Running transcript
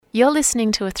You're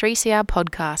listening to a 3CR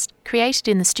podcast created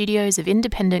in the studios of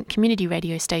independent community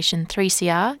radio station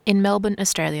 3CR in Melbourne,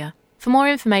 Australia. For more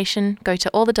information, go to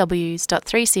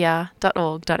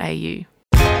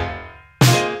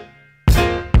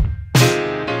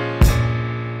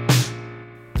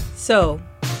allthews.3cr.org.au. So,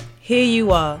 here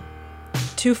you are,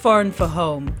 too foreign for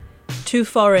home, too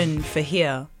foreign for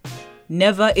here,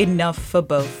 never enough for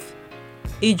both.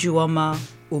 Ijuoma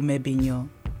Umebinyo,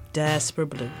 Diaspora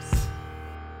Blues.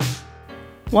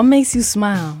 What makes you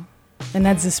smile and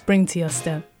adds a spring to your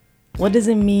step? What does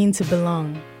it mean to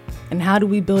belong? And how do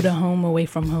we build a home away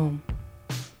from home?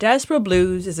 Diaspora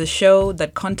Blues is a show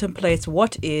that contemplates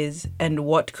what is and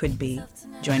what could be.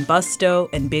 Join Busto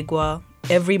and Bigwa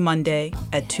every Monday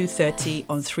at 2:30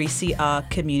 on 3CR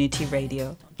Community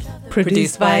Radio.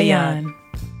 Produced by Yan.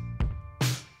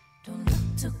 Don't look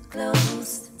too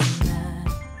close tonight.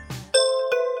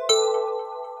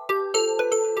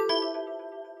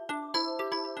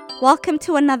 Welcome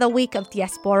to another week of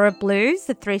Diaspora Blues,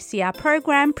 the 3CR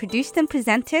program produced and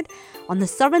presented on the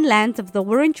sovereign lands of the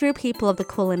Wurundjeri people of the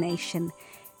Kulin Nation.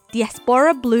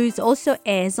 Diaspora Blues also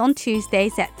airs on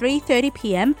Tuesdays at 3:30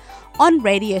 p.m. on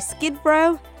Radio Skid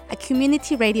Row, a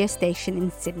community radio station in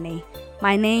Sydney.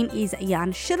 My name is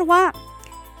Yan Shirwa.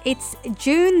 It's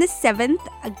June the 7th,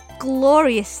 a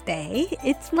glorious day.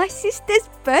 It's my sister's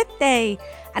birthday,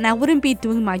 and I wouldn't be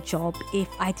doing my job if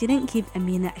I didn't give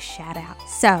Amina a shout out.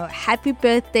 So, happy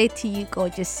birthday to you,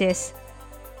 gorgeous sis.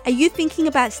 Are you thinking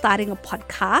about starting a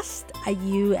podcast? Are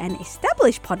you an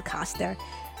established podcaster?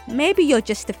 Maybe you're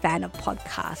just a fan of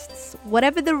podcasts.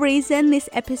 Whatever the reason, this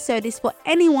episode is for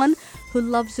anyone who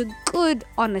loves a good,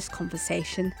 honest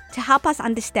conversation. To help us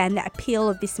understand the appeal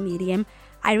of this medium,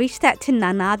 I reached out to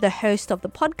Nana, the host of the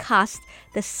podcast,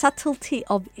 The Subtlety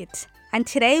of It. And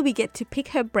today we get to pick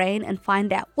her brain and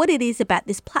find out what it is about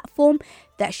this platform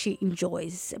that she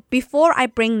enjoys. Before I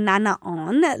bring Nana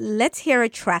on, let's hear a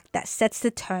track that sets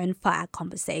the tone for our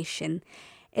conversation.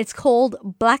 It's called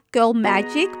Black Girl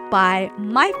Magic by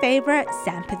my favorite,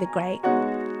 Sampa the Great.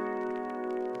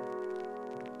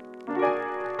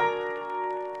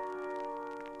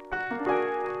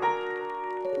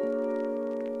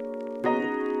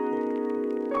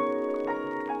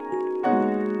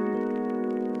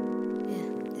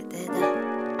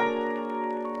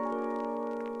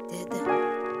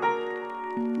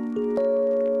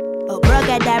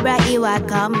 Abracadabra, here I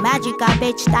come. Magic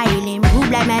carpet styling. Proof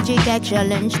like magic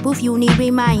excellence. Proof you need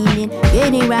reminding.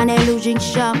 Getting round and losing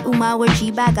some. Uma word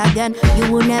she back again. You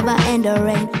will never end the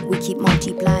rain. We keep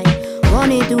multiplying.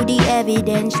 Running through the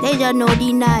evidence. There's just no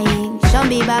denying. Some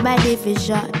be by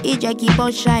definition. It just keep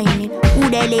on shining. Who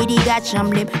that lady got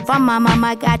some lip. From my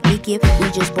mama got the gift. We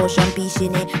just pour some peace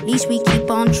in it. At least we keep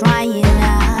on trying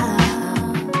now.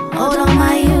 Hold on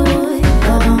my youth.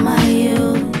 Hold on my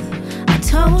youth.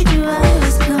 Told you I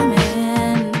was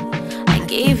coming. I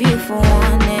gave you for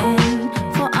warning,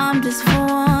 for I'm just for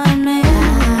one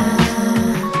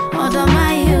man. Hold on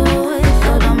my youth,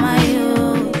 hold on my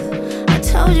youth. I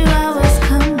told you I was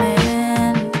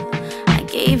coming. I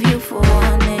gave you for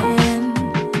warning.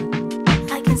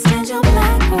 I can stand your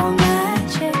black girl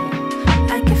magic.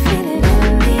 I can feel it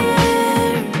in the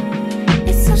air.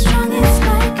 It's so strong, it's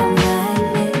like a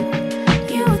magnet.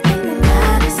 You would think that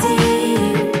God is here.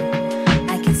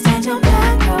 Your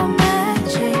black girl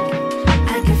magic,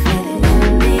 I can feel it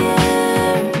in the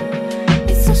air.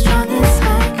 It's so strong, it's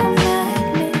like a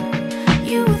magnet.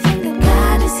 You would think that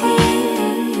God is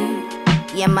here.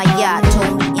 Yeah, my yacht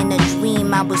told me in a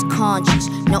dream I was conscious.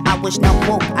 No, I was not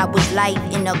woke, I was live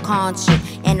in a concert.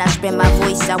 And I spread my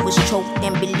voice, I was choked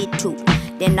and belittled.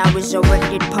 Then I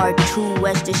resurrected part 2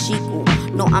 as the sequel.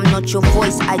 No, I'm not your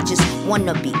voice, I just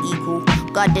wanna be equal.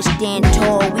 Gotta stand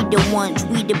tall, we the ones,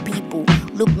 we the people.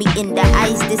 Look me in the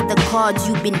eyes, this the cards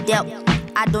you've been dealt.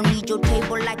 I don't need your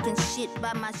table, I can sit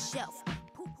by myself.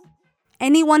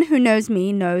 Anyone who knows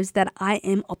me knows that I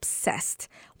am obsessed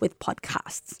with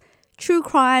podcasts. True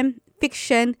crime,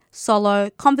 fiction,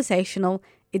 solo, conversational,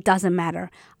 it doesn't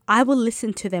matter. I will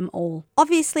listen to them all.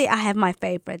 Obviously, I have my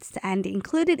favorites, and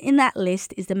included in that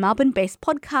list is the Melbourne-based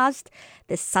podcast,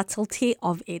 The Subtlety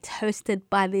of It, hosted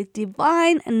by the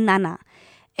divine Nana.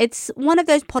 It's one of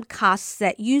those podcasts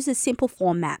that use a simple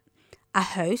format, a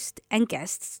host and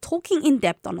guests talking in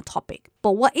depth on a topic.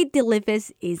 But what it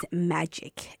delivers is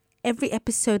magic. Every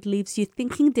episode leaves you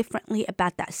thinking differently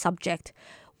about that subject,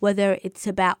 whether it's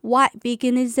about white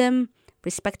veganism,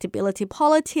 respectability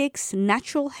politics,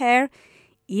 natural hair,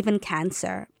 even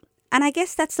cancer. And I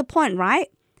guess that's the point, right?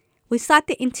 We start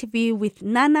the interview with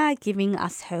Nana giving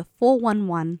us her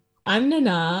 411. I'm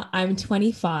Nana. I'm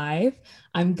 25.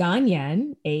 I'm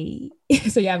Ghanaian.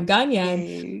 So yeah, I'm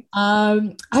Ghanaian.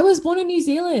 I was born in New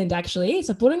Zealand, actually.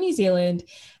 So born in New Zealand,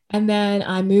 and then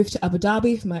I moved to Abu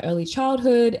Dhabi for my early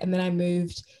childhood, and then I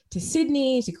moved to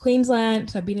Sydney, to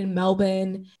Queensland. So I've been in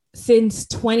Melbourne since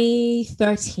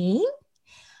 2013.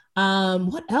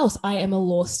 What else? I am a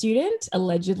law student,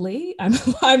 allegedly.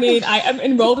 I mean, I am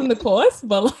enrolled in the course,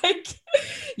 but like,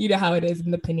 you know how it is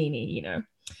in the panini, you know.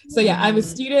 So yeah, I'm a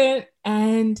student,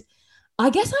 and I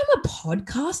guess I'm a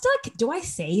podcaster. Do I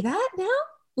say that now?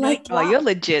 Like, oh, you're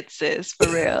legit, sis, for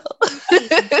real. You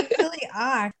really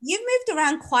are. You've moved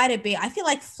around quite a bit. I feel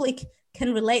like Flick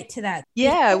can relate to that.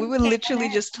 Yeah, we were literally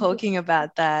just talking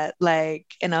about that. Like,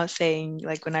 and I was saying,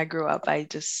 like, when I grew up, I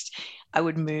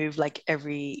would move like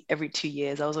every 2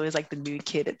 years. I was always like the new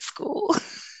kid at school.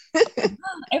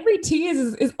 Every 2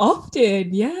 years is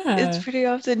often, yeah. It's pretty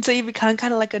often. So you become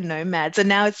kind of like a nomad. So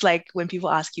now it's like when people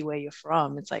ask you where you're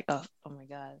from, it's like, oh my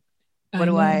God.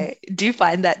 Do you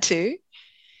find that too?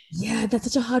 Yeah, that's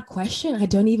such a hard question. I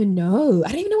don't even know. I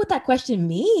don't even know what that question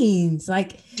means.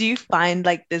 Like, do you find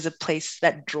like there's a place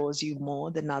that draws you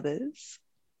more than others?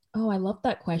 Oh, I love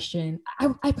that question.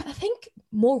 I think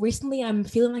more recently I'm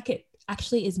feeling like it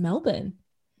actually is Melbourne.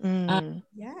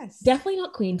 Yes. Definitely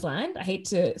not Queensland. I hate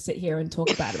to sit here and talk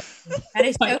about it. That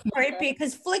is so creepy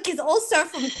because Flick is also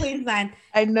from Queensland.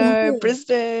 I know.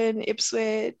 Brisbane,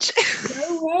 Ipswich.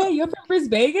 No way. You're from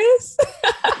Brisbane? Vegas?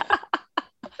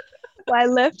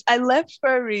 Well, I left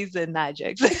for a reason,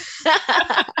 Najix.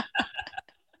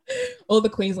 All the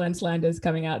Queensland slanders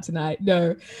coming out tonight.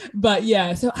 No, but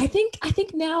yeah. So I think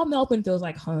now Melbourne feels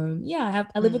like home. Yeah,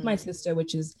 I live with my sister,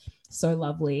 which is so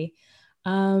lovely.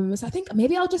 So I think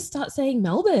maybe I'll just start saying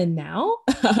Melbourne now.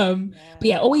 But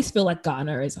yeah, I always feel like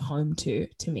Ghana is home to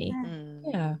me.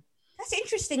 Yeah. That's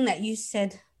interesting that you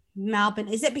said Melbourne.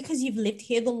 Is it because you've lived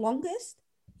here the longest?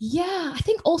 Yeah, I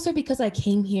think also because I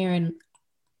came here and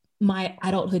my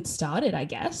adulthood started, I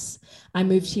guess. I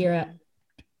moved here at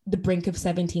the brink of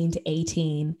 17 to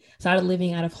 18, started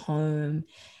living out of home.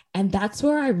 And that's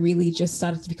where I really just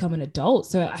started to become an adult.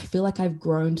 So I feel like I've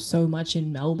grown so much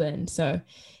in Melbourne. So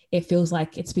it feels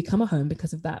like it's become a home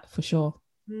because of that, for sure.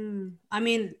 I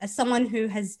mean, as someone who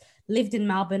has lived in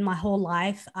Melbourne my whole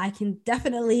life, I can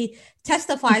definitely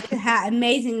testify to how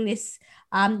amazing this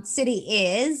city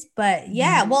is. But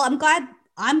yeah, well, I'm glad.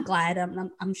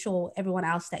 I'm sure everyone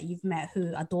else that you've met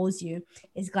who adores you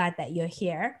is glad that you're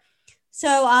here.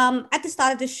 So at the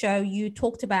start of the show, you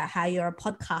talked about how you're a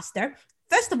podcaster.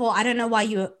 First of all, I don't know why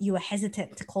you were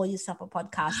hesitant to call yourself a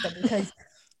podcaster because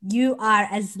you are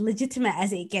as legitimate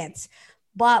as it gets.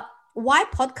 But why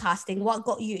podcasting? What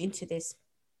got you into this?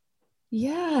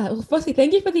 Yeah, well, firstly,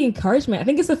 thank you for the encouragement. I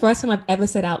think it's the first time I've ever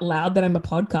said out loud that I'm a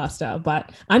podcaster,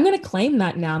 but I'm going to claim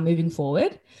that now moving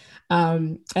forward.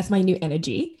 That's my new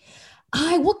energy.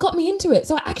 What got me into it?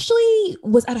 So I actually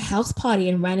was at a house party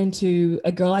and ran into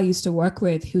a girl I used to work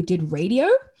with who did radio.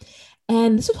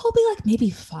 And this was probably like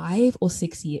maybe 5 or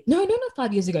 6 years. No, not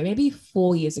 5 years ago, maybe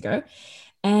 4 years ago.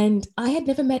 And I had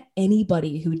never met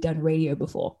anybody who'd done radio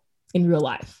before in real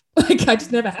life. Like I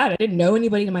just never had. I didn't know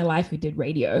anybody in my life who did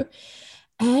radio.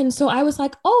 And so I was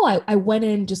like, I went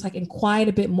in just like inquired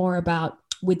a bit more about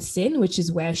with Sin, which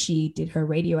is where she did her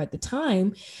radio at the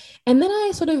time. And then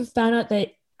I sort of found out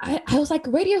that I was like,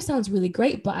 radio sounds really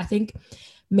great, but I think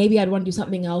maybe I'd want to do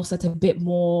something else that's a bit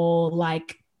more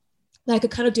like that I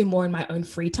could kind of do more in my own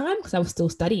free time because I was still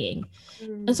studying.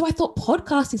 And so I thought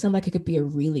podcasting sounded like it could be a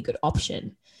really good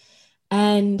option.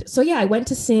 And so, yeah, I went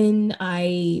to Sin.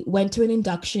 I went to an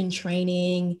induction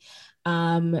training,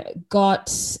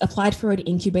 applied for an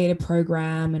incubator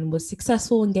program and was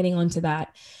successful in getting onto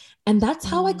that. And that's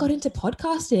how I got into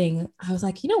podcasting. I was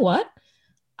like, you know what?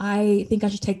 I think I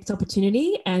should take this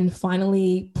opportunity and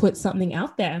finally put something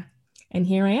out there. And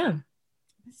here I am.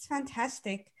 That's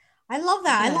fantastic. I love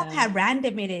that. Yeah. I love how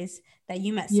random it is that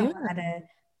you met someone at a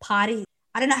party.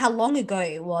 I don't know how long ago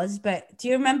it was, but do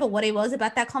you remember what it was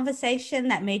about that conversation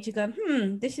that made you go,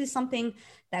 this is something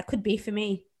that could be for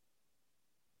me?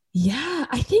 Yeah,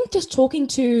 I think just talking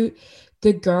to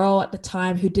the girl at the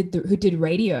time who did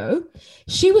radio,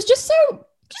 she was just a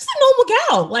normal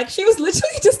gal. Like she was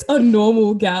literally just a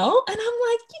normal gal. And I'm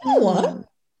like, you know what?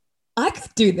 I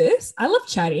could do this. I love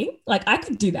chatting. Like I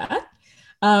could do that.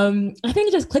 I think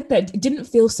it just clicked that it didn't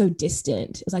feel so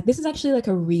distant. It was like, this is actually like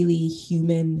a really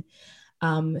human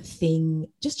thing,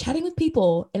 just chatting with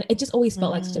people. And it just always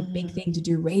felt like such a big thing to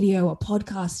do radio or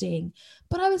podcasting.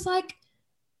 But I was like,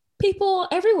 people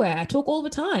everywhere, I talk all the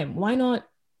time. Why not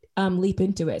leap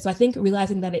into it? So I think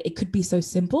realizing that it could be so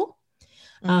simple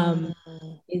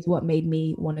is what made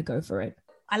me want to go for it.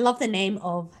 I love the name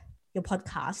of your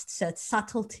podcast. So it's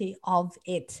Subtlety of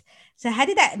It. So how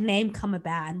did that name come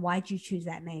about and why did you choose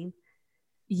that name?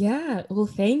 Yeah, well,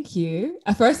 thank you.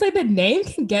 At first, like the name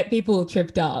can get people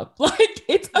tripped up. Like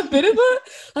it's a bit of a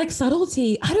like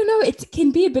subtlety. I don't know. It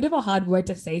can be a bit of a hard word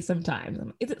to say sometimes.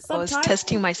 Is it I was subtitle?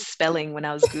 testing my spelling when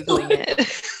I was Googling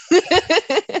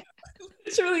it.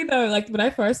 Literally though, like when I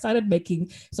first started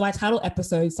making, so I title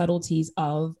episodes Subtleties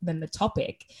of, then the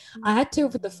topic. I had to,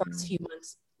 for the first few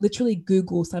months, literally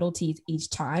Google subtleties each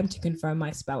time to confirm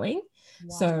my spelling.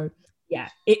 Wow. So yeah,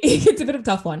 it's a bit of a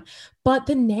tough one. But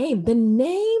the name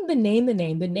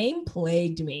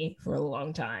plagued me for a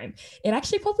long time. It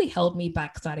actually probably held me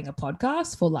back starting a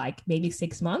podcast for like maybe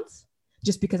 6 months,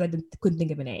 just because I couldn't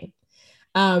think of a name.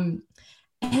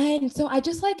 And so I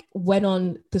just like went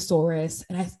on Thesaurus,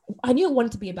 and I knew it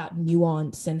wanted to be about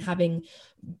nuance and having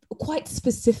quite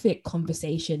specific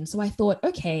conversations. So I thought,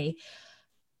 okay,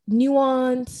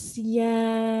 nuance,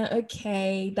 yeah,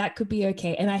 okay, that could be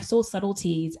okay. And I saw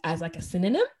subtleties as like a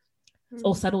synonym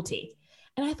or subtlety.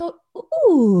 And I thought,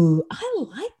 ooh, I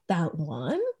like that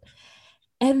one.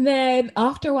 And then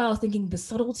after a while, I was thinking the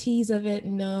subtleties of it,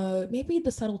 no, maybe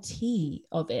the subtlety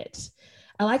of it.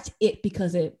 I liked it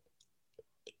because it,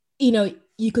 you know,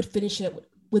 you could finish it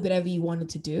with whatever you wanted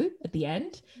to do at the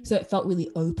end. So it felt really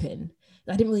open.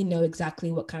 I didn't really know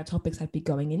exactly what kind of topics I'd be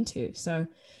going into. So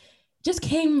just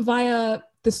came via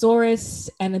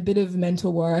Thesaurus and a bit of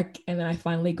mental work. And then I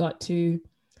finally got to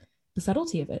the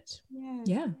subtlety of it.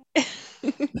 Yeah.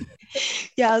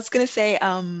 Yeah, I was going to say,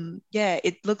 yeah,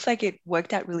 it looks like it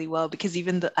worked out really well because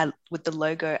even with the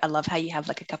logo, I love how you have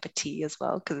like a cup of tea as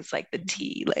well, because it's like the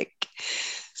tea, like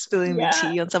spilling the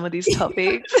tea on some of these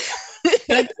topics.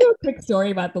 Can I give you a quick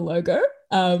story about the logo?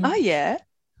 Oh, yeah.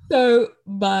 So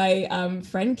my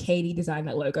friend Katie designed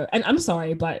that logo. And I'm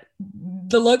sorry, but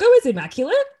the logo is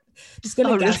immaculate. Just going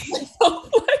to gas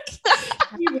myself. Like,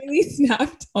 he really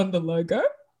snapped on the logo.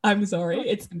 I'm sorry.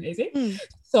 It's amazing.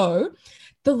 So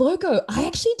the logo, I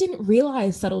actually didn't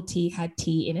realize subtlety had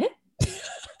tea in it.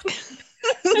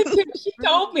 She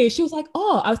told me, she was like,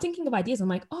 oh, I was thinking of ideas. I'm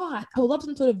like, oh, I would love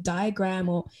some sort of diagram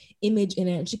or image in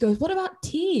it. And she goes, what about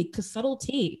tea? Because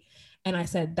subtlety. And I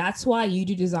said, that's why you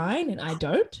do design and I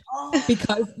don't,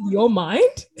 because your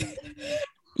mind.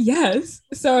 Yes.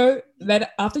 So then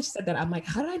after she said that, I'm like,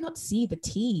 how did I not see the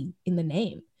T in the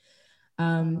name?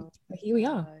 Here we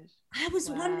are. I was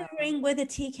wondering where the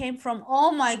tea came from.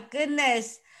 Oh my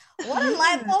goodness. What a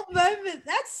light bulb moment.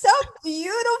 That's so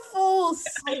beautiful.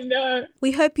 I know.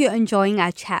 We hope you're enjoying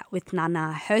our chat with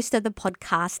Nana, host of the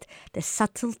podcast, The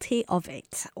Subtlety of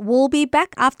It. We'll be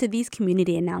back after these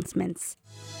community announcements.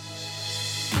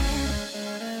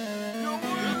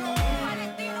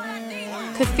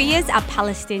 Keffiyehs are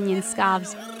Palestinian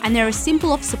scarves, and they're a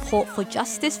symbol of support for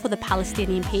justice for the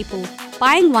Palestinian people.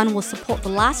 Buying one will support the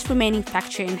last remaining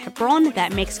factory in Hebron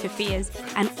that makes keffiyehs,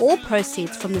 and all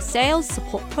proceeds from the sales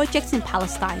support projects in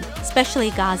Palestine,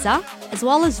 especially Gaza, as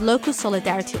well as local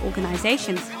solidarity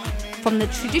organizations. From the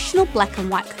traditional black and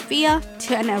white keffiyeh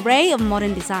to an array of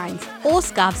modern designs, all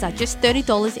scarves are just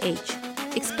 $30 each.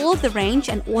 Explore the range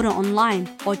and order online,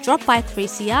 or drop by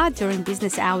 3CR during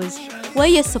business hours. We're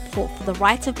your support for the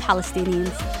rights of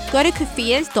Palestinians. Go to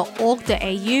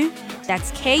keffiyehs.org.au,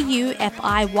 that's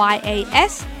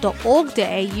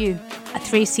KUFIYAS.org.au, a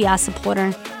 3CR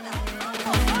supporter.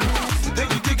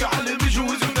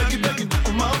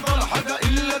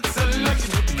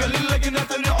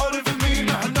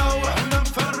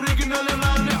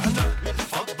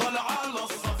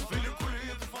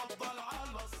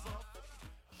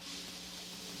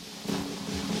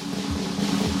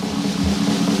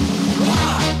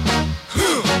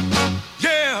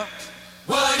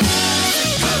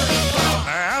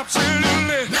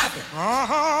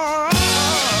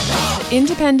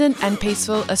 Independent and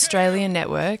Peaceful Australia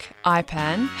Network,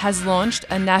 IPAN, has launched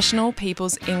a national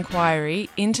people's inquiry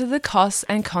into the costs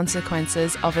and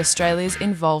consequences of Australia's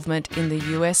involvement in the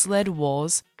US-led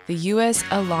wars, the US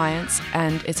alliance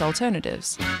and its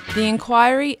alternatives. The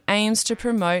inquiry aims to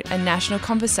promote a national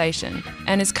conversation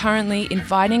and is currently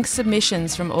inviting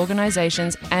submissions from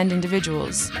organisations and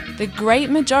individuals. The great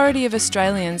majority of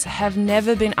Australians have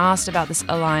never been asked about this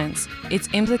alliance, its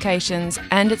implications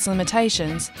and its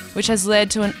limitations, which has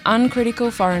led to an uncritical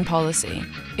foreign policy.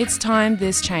 It's time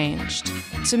this changed.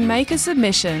 To make a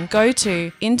submission, go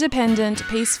to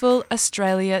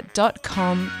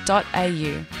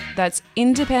independentpeacefulaustralia.com.au. That's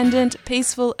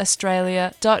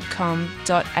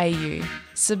independentpeacefulaustralia.com.au.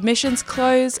 Submissions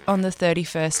close on the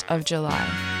 31st of July.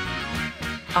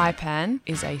 IPAN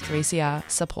is a 3CR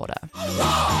supporter.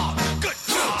 Good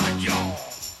God, y'all.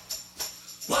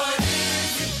 What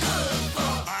is it good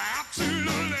for?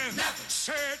 Absolutely nothing.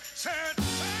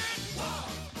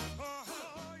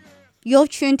 You're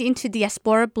tuned into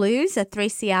Diaspora Blues, a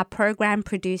 3CR program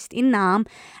produced in Naarm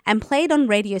and played on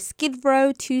Radio Skid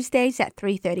Row Tuesdays at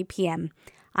 3:30 p.m.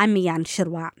 I'm Mian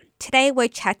Shirwa. Today we're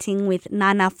chatting with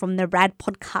Nana from the RAD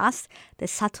podcast, The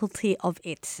Subtlety of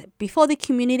It. Before the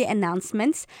community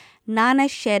announcements, Nana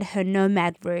shared her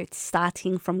nomad roots,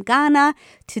 starting from Ghana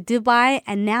to Dubai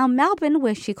and now Melbourne,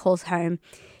 where she calls home.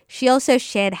 She also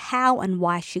shared how and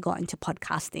why she got into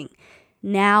podcasting.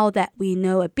 Now that we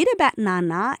know a bit about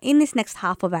Nana, in this next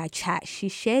half of our chat, she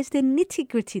shares the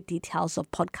nitty-gritty details of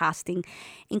podcasting,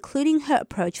 including her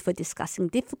approach for discussing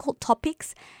difficult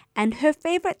topics and her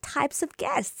favorite types of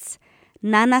guests.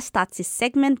 Nana starts this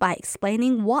segment by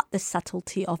explaining what the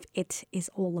subtlety of it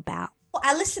is all about. For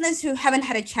our listeners who haven't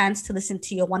had a chance to listen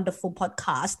to your wonderful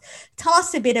podcast, tell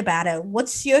us a bit about it.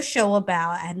 What's your show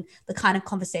about and the kind of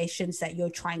conversations that you're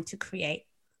trying to create?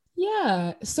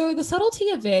 Yeah, so the subtlety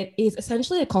of it is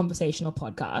essentially a conversational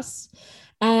podcast.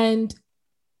 And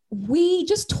we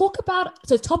just talk about,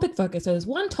 so topic focus, so there's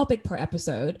one topic per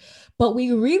episode, but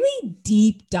we really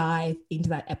deep dive into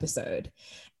that episode.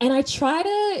 And I try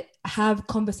to have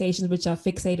conversations which are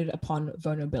fixated upon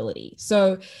vulnerability.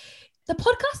 So the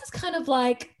podcast is kind of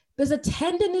like, there's a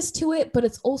tenderness to it, but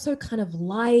it's also kind of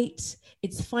light.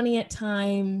 It's funny at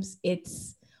times.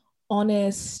 It's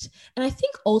honest. And I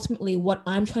think ultimately what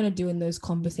I'm trying to do in those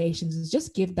conversations is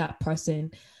just give that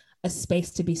person a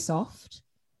space to be soft,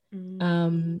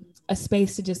 a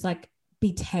space to just like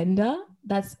be tender.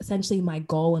 That's essentially my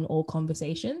goal in all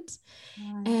conversations.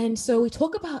 And so we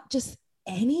talk about just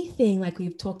anything. Like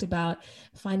we've talked about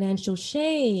financial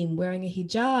shame, wearing a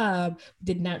hijab, we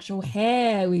did natural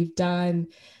hair, we've done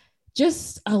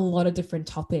just a lot of different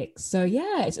topics. So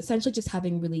yeah, it's essentially just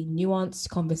having really nuanced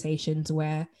conversations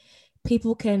where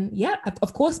people can,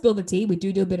 of course, spill the tea. We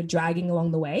do a bit of dragging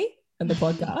along the way in the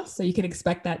podcast, so you can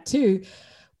expect that too.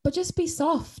 But just be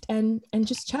soft and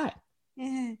just chat. Yeah.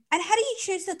 And how do you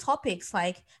choose the topics?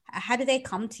 Like, how do they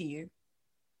come to you?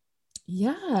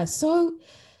 Yeah. So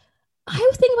I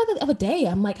was thinking about that the other day.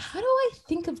 I'm like, how do I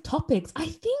think of topics? I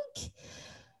think,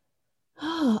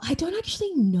 I don't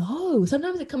actually know.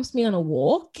 Sometimes it comes to me on a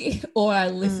walk or I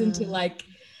listen to like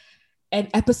an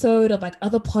episode of like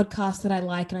other podcasts that I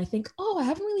like. And I think, I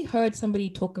haven't really heard somebody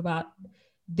talk about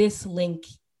this link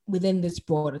within this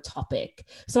broader topic.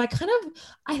 So I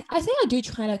say I do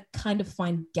try to kind of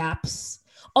find gaps.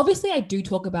 Obviously I do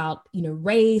talk about,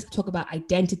 race, talk about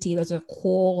identity. Those are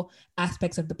core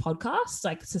aspects of the podcast,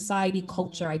 like society,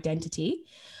 culture, identity.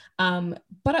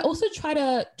 But I also try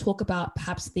to talk about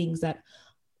perhaps things that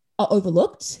are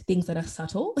overlooked, things that are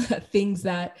subtle, things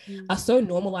that are so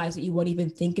normalized that you won't even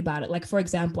think about it. Like, for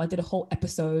example, I did a whole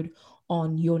episode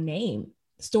on your name,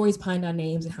 stories behind our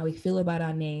names and how we feel about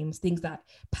our names, things that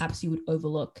perhaps you would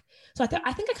overlook. So I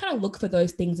think I kind of look for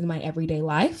those things in my everyday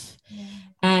life.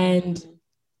 And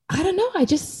I don't know, I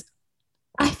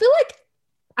feel like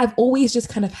I've always just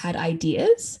kind of had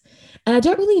ideas and I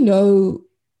don't really know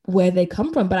where they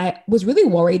come from, but I was really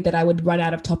worried that I would run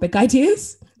out of topic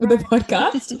ideas with the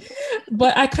podcast.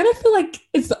 But I kind of feel like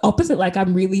it's the opposite. Like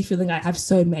I'm really feeling I have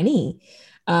so many,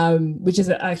 which is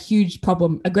a huge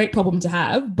problem, a great problem to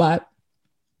have, but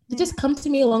it just comes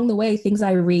to me along the way. Things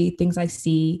I read, things I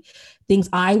see, things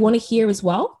I want to hear as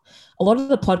well. A lot of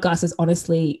the podcast is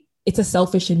honestly, it's a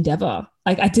selfish endeavor.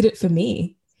 Like I did it for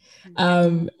me.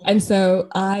 And so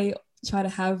I try to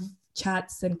have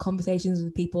chats and conversations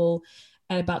with people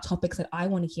and about topics that I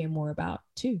want to hear more about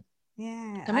too.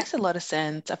 Yeah. That makes a lot of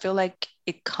sense. I feel like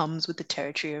it comes with the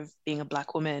territory of being a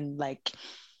Black woman, like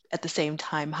at the same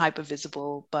time, hyper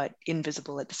visible, but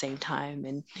invisible at the same time.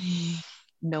 And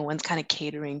no one's kind of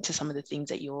catering to some of the things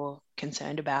that you're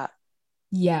concerned about.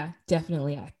 Yeah,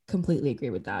 definitely. I completely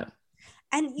agree with that.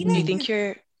 And do you think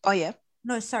oh yeah.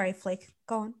 No, sorry, Flick.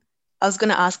 Go on. I was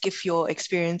going to ask if your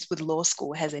experience with law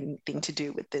school has anything to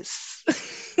do with this.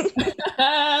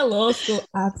 Law school,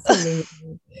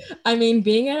 absolutely. I mean,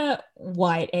 being at a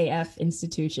white AF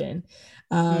institution,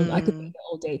 I could be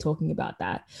all day talking about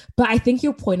that. But I think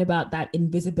your point about that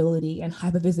invisibility and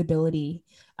hypervisibility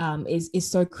is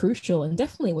so crucial, and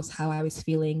definitely was how I was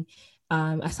feeling.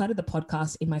 I started the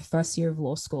podcast in my first year of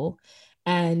law school,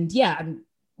 and yeah, I'm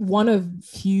one of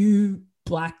few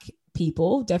Black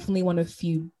people, definitely one of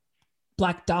few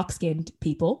Black dark-skinned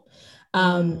people.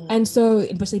 And so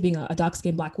especially being a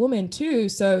dark-skinned Black woman too.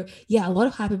 So yeah, a lot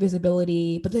of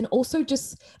hypervisibility, but then also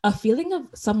just a feeling of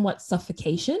somewhat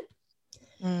suffocation.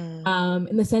 In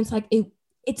the sense like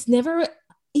it's never,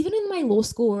 even in my law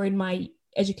school or in my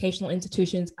educational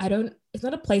institutions, it's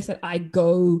not a place that I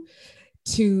go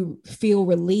to feel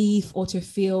relief or to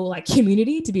feel like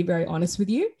community, to be very honest with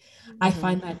you. I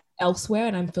find that elsewhere,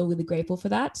 and I'm feel really grateful for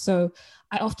that. So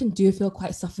I often do feel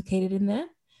quite suffocated in there.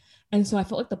 And so I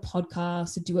felt like the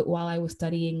podcast, to do it while I was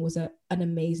studying, was an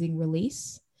amazing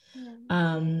release,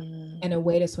 and a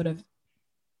way to sort of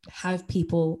have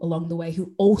people along the way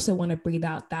who also want to breathe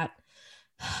out that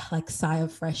like sigh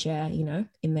of fresh air, you know,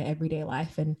 in their everyday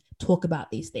life and talk about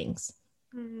these things.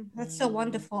 That's so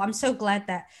wonderful. I'm so glad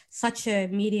that such a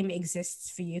medium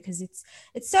exists for you, because it's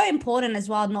so important as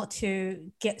well not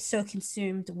to get so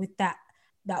consumed with that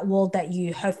world that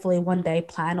you hopefully one day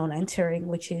plan on entering,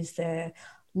 which is the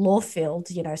law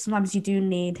field. You know, sometimes you do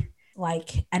need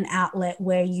like an outlet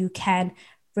where you can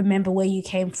remember where you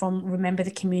came from, remember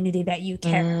the community that you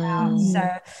care about.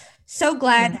 So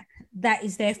glad that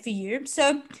is there for you.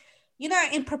 So, you know,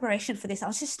 in preparation for this, I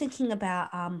was just thinking about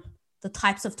the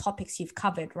types of topics you've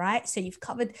covered, right? So you've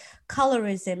covered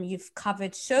colorism, you've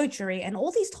covered surgery, and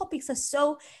all these topics are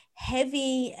so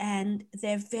heavy and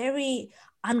they're very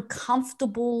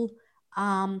uncomfortable.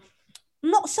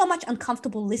 Not so much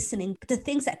uncomfortable listening, but the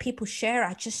things that people share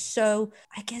are just so,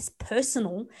 I guess,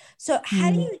 personal. So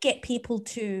how do you get people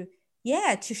to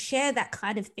share that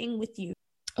kind of thing with you?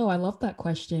 Oh, I love that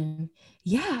question.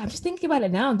 Yeah, I'm just thinking about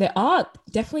it now. There are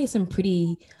definitely some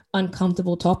pretty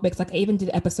uncomfortable topics. Like I even did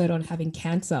an episode on having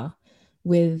cancer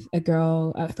with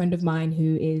a friend of mine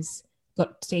who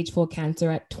got stage 4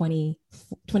 cancer at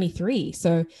 23.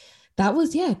 So that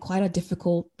was, quite a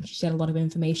difficult. She shared a lot of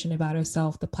information about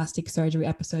herself, the plastic surgery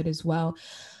episode as well.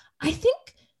 I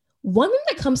think one thing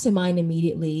that comes to mind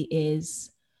immediately is,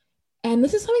 and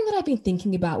this is something that I've been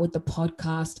thinking about with the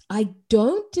podcast, I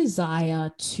don't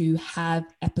desire to have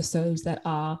episodes that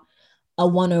are a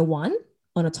 101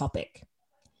 on a topic.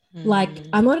 Like,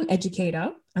 I'm not an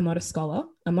educator. I'm not a scholar.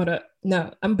 I'm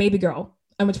a baby girl.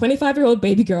 I'm a 25-year-old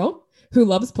baby girl who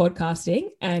loves podcasting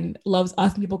and loves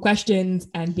asking people questions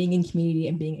and being in community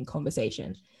and being in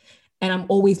conversation. And I'm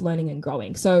always learning and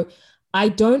growing. So I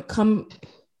don't come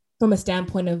from a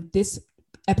standpoint of this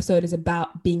episode is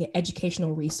about being an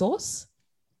educational resource.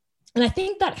 And I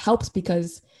think that helps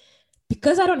because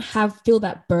I don't feel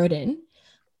that burden.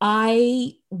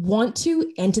 I want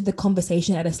to enter the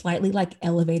conversation at a slightly like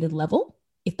elevated level,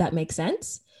 if that makes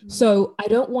sense. So I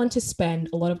don't want to spend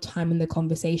a lot of time in the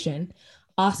conversation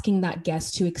asking that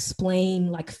guest to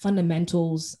explain like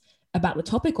fundamentals about the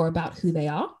topic or about who they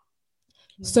are.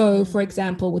 So for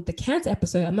example, with the cancer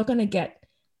episode, I'm not going to get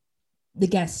the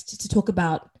guest to talk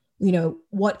about, you know,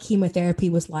 what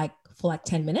chemotherapy was like for like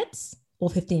 10 minutes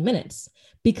or 15 minutes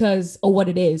or what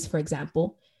it is, for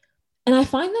example. And I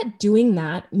find that doing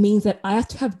that means that I have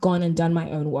to have gone and done my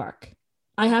own work.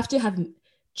 I have to have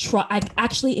I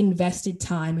actually invested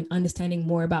time in understanding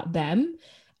more about them,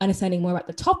 understanding more about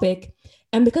the topic.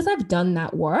 And because I've done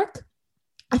that work,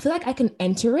 I feel like I can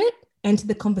enter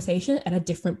the conversation at a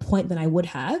different point than I would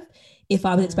have if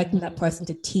I was expecting that person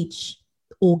to teach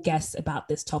all guests about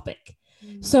this topic.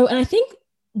 So, and I think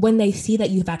when they see that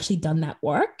you've actually done that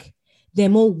work, they're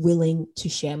more willing to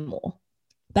share more.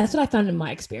 That's what I found in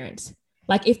my experience.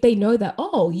 Like if they know that,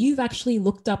 oh, you've actually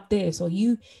looked up this, or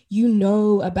you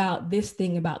know about this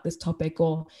thing about this topic,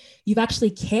 or you've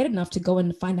actually cared enough to go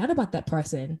and find out about that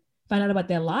person, find out about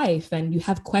their life, and you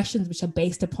have questions which are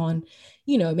based upon,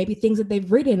 you know, maybe things that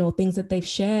they've written or things that they've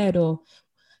shared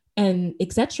and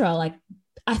etc. Like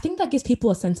I think that gives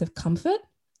people a sense of comfort.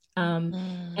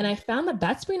 And I found that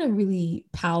that's been a really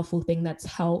powerful thing that's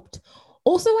helped.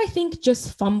 Also, I think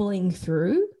just fumbling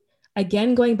through,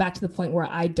 again, going back to the point where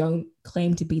I don't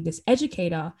claim to be this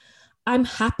educator, I'm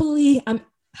happily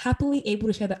able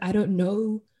to share that I don't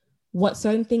know what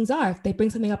certain things are. If they bring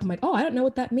something up, I'm like, oh, I don't know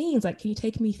what that means. Like, can you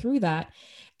take me through that?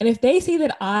 And if they see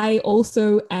that I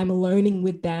also am learning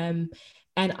with them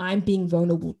and I'm being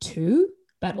vulnerable too,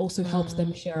 that also helps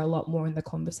them share a lot more in the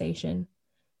conversation.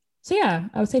 So yeah,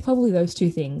 I would say probably those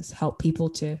two things help people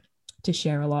to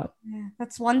share a lot. Yeah,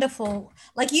 that's wonderful.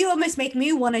 Like you almost make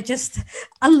me want to just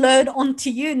unload onto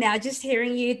you now, just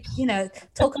hearing you, you know,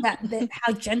 talk about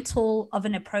how gentle of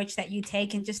an approach that you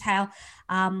take and just how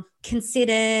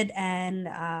considered and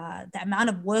the amount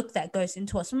of work that goes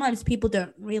into it. Sometimes people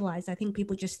don't realize. I think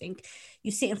people just think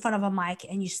you sit in front of a mic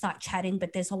and you start chatting,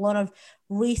 but there's a lot of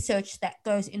research that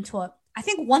goes into it. I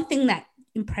think one thing that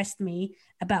impressed me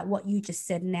about what you just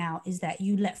said now is that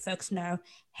you let folks know,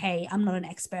 hey, I'm not an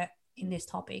expert in this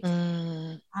topic.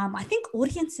 I think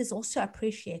audiences also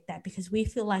appreciate that because we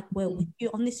feel like we're with you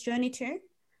on this journey too.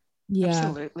 Yeah,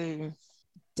 absolutely,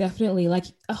 definitely. Like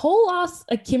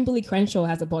Kimberly Crenshaw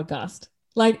has a podcast.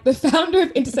 Like the founder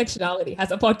of Intersectionality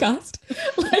has a podcast.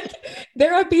 Like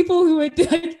there are people who are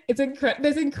like,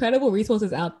 there's incredible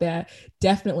resources out there,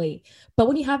 definitely. But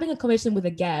when you're having a conversation with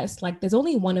a guest, like there's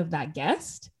only one of that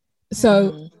guest.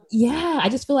 So yeah, I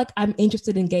just feel like I'm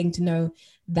interested in getting to know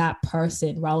that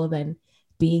person rather than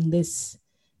being this,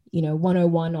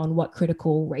 101 on what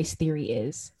critical race theory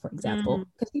is, for example,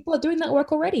 because people are doing that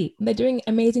work already. They're doing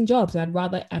amazing jobs. And I'd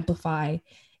rather amplify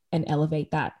and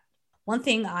elevate that. One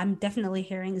thing I'm definitely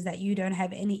hearing is that you don't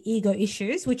have any ego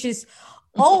issues, which is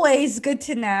always good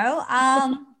to know.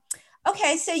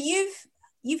 Okay, so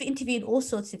you've interviewed all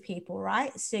sorts of people,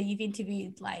 right? So you've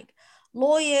interviewed like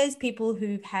lawyers, people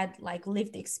who've had like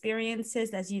lived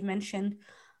experiences, as you mentioned.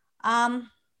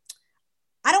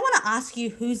 I don't want to ask you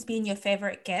who's been your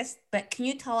favorite guest, but can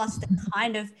you tell us the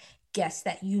kind of guests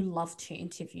that you love to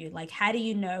interview? Like, how do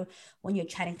you know when you're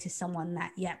chatting to someone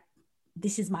that, yeah,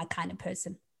 this is my kind of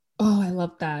person? Oh, I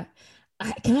love that.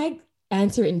 Can I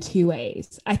answer it in two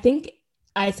ways? I think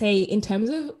I say in terms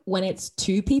of when it's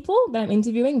two people that I'm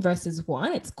interviewing versus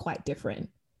one, it's quite different.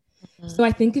 So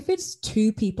I think if it's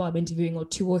two people I'm interviewing or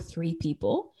two or three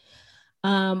people,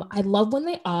 I love when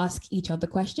they ask each other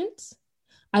questions.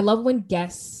 I love when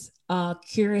guests are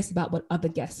curious about what other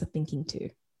guests are thinking too.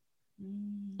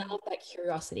 I love that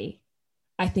curiosity.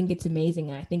 I think it's amazing.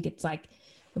 And I think it's like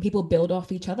when people build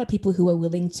off each other, people who are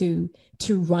willing to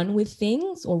run with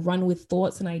things or run with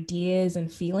thoughts and ideas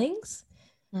and feelings.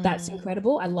 That's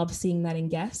incredible. I love seeing that in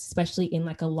guests, especially in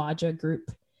like a larger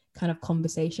group kind of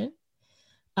conversation.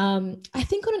 I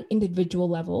think on an individual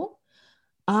level,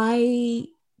 I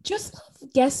just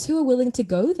love guests who are willing to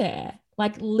go there.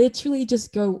 Like literally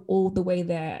just go all the way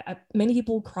there. Many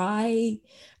people cry.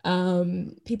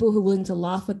 People who are willing to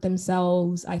laugh at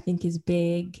themselves, I think is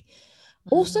big.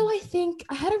 Also, I think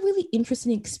I had a really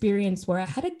interesting experience where I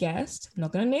had a guest, I'm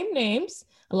not going to name names.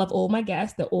 I love all my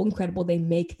guests. They're all incredible. They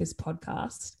make this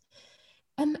podcast.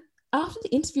 And after the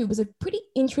interview, it was a pretty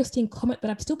interesting comment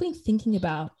that I've still been thinking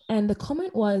about. And the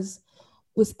comment was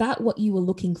that what you were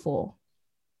looking for?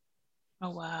 Oh,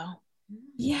 wow.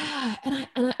 Yeah. And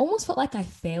I almost felt like I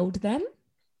failed them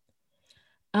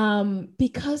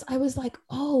because I was like,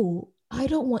 oh, I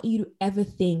don't want you to ever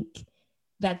think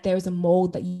that there's a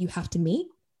mold that you have to meet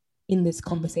in this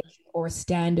conversation or a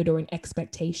standard or an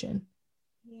expectation.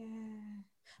 Yeah.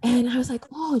 And I was like,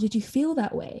 oh, did you feel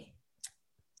that way?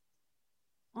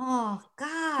 Oh,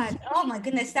 God. Oh, my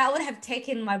goodness. That would have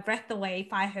taken my breath away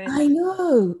if I heard that. I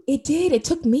know. It did. It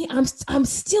took me. I'm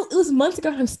still, it was months ago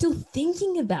and I'm still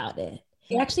thinking about it.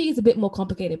 It actually is a bit more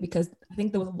complicated because I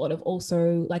think there was a lot of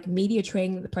also like media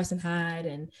training that the person had.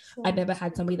 And I'd never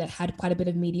had somebody that had quite a bit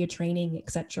of media training,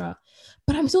 etc.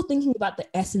 But I'm still thinking about the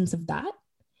essence of that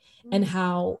and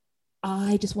how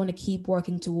I just want to keep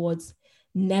working towards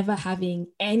never having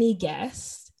any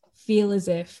guest feel as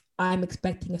if I'm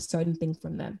expecting a certain thing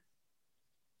from them.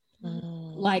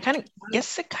 Like,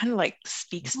 yes, it kind of like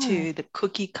speaks to the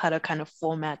cookie cutter kind of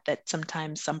format that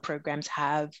sometimes some programs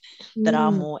have that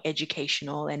are more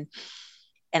educational, and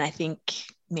I think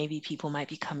maybe people might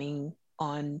be coming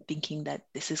on thinking that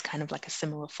this is kind of like a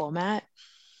similar format.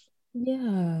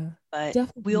 Yeah, but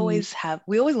definitely. we always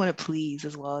want to please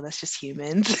as well. That's just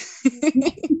humans.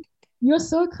 You're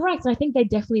so correct. I think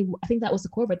that was the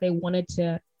core, but they wanted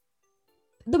to.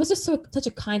 There was just such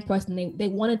a kind person. They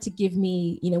wanted to give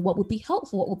me, what would be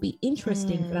helpful, what would be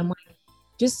interesting. But I'm like,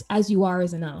 just as you are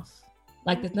is enough.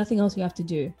 Like there's nothing else you have to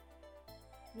do.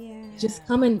 Yeah. Just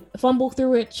come and fumble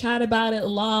through it, chat about it,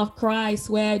 laugh, cry,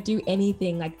 swear, do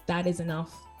anything. Like that is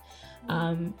enough.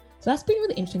 So that's been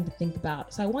really interesting to think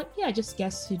about. So I want, just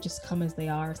guests who just come as they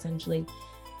are essentially.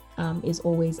 Is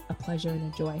always a pleasure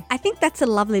and a joy. I think that's a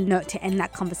lovely note to end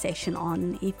that conversation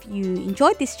on. If you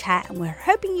enjoyed this chat, and we're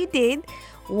hoping you did,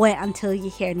 wait until you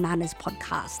hear Nana's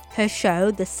podcast. Her show,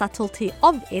 The Subtlety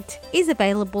of It, is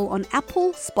available on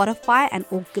Apple, Spotify, and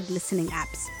all good listening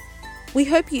apps. We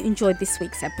hope you enjoyed this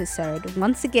week's episode.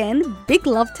 Once again, big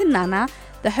love to Nana,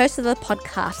 the host of the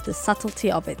podcast, The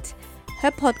Subtlety of It.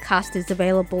 Her podcast is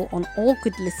available on all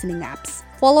good listening apps.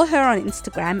 Follow her on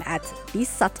Instagram at The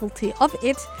Subtlety of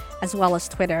It, as well as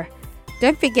Twitter.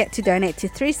 Don't forget to donate to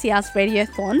 3CR's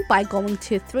Radiothon by going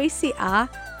to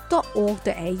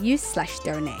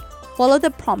 3cr.org.au/donate. Follow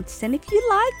the prompts, and if you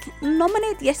like,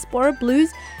 nominate Diaspora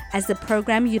Blues as the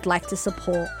program you'd like to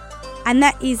support. And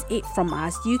that is it from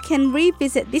us. You can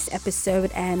revisit this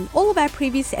episode and all of our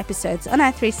previous episodes on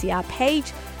our 3CR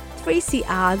page,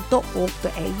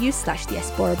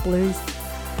 3cr.org.au/Diaspora Blues.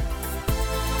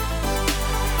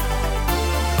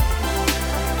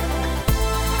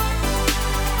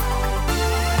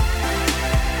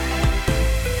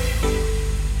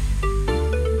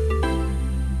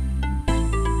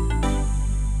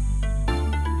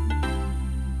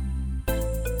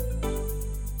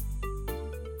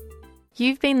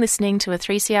 You've been listening to a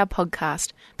 3CR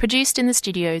podcast produced in the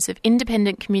studios of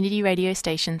independent community radio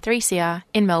station 3CR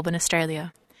in Melbourne,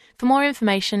 Australia. For more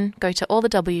information, go to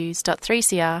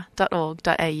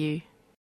allthews.3cr.org.au.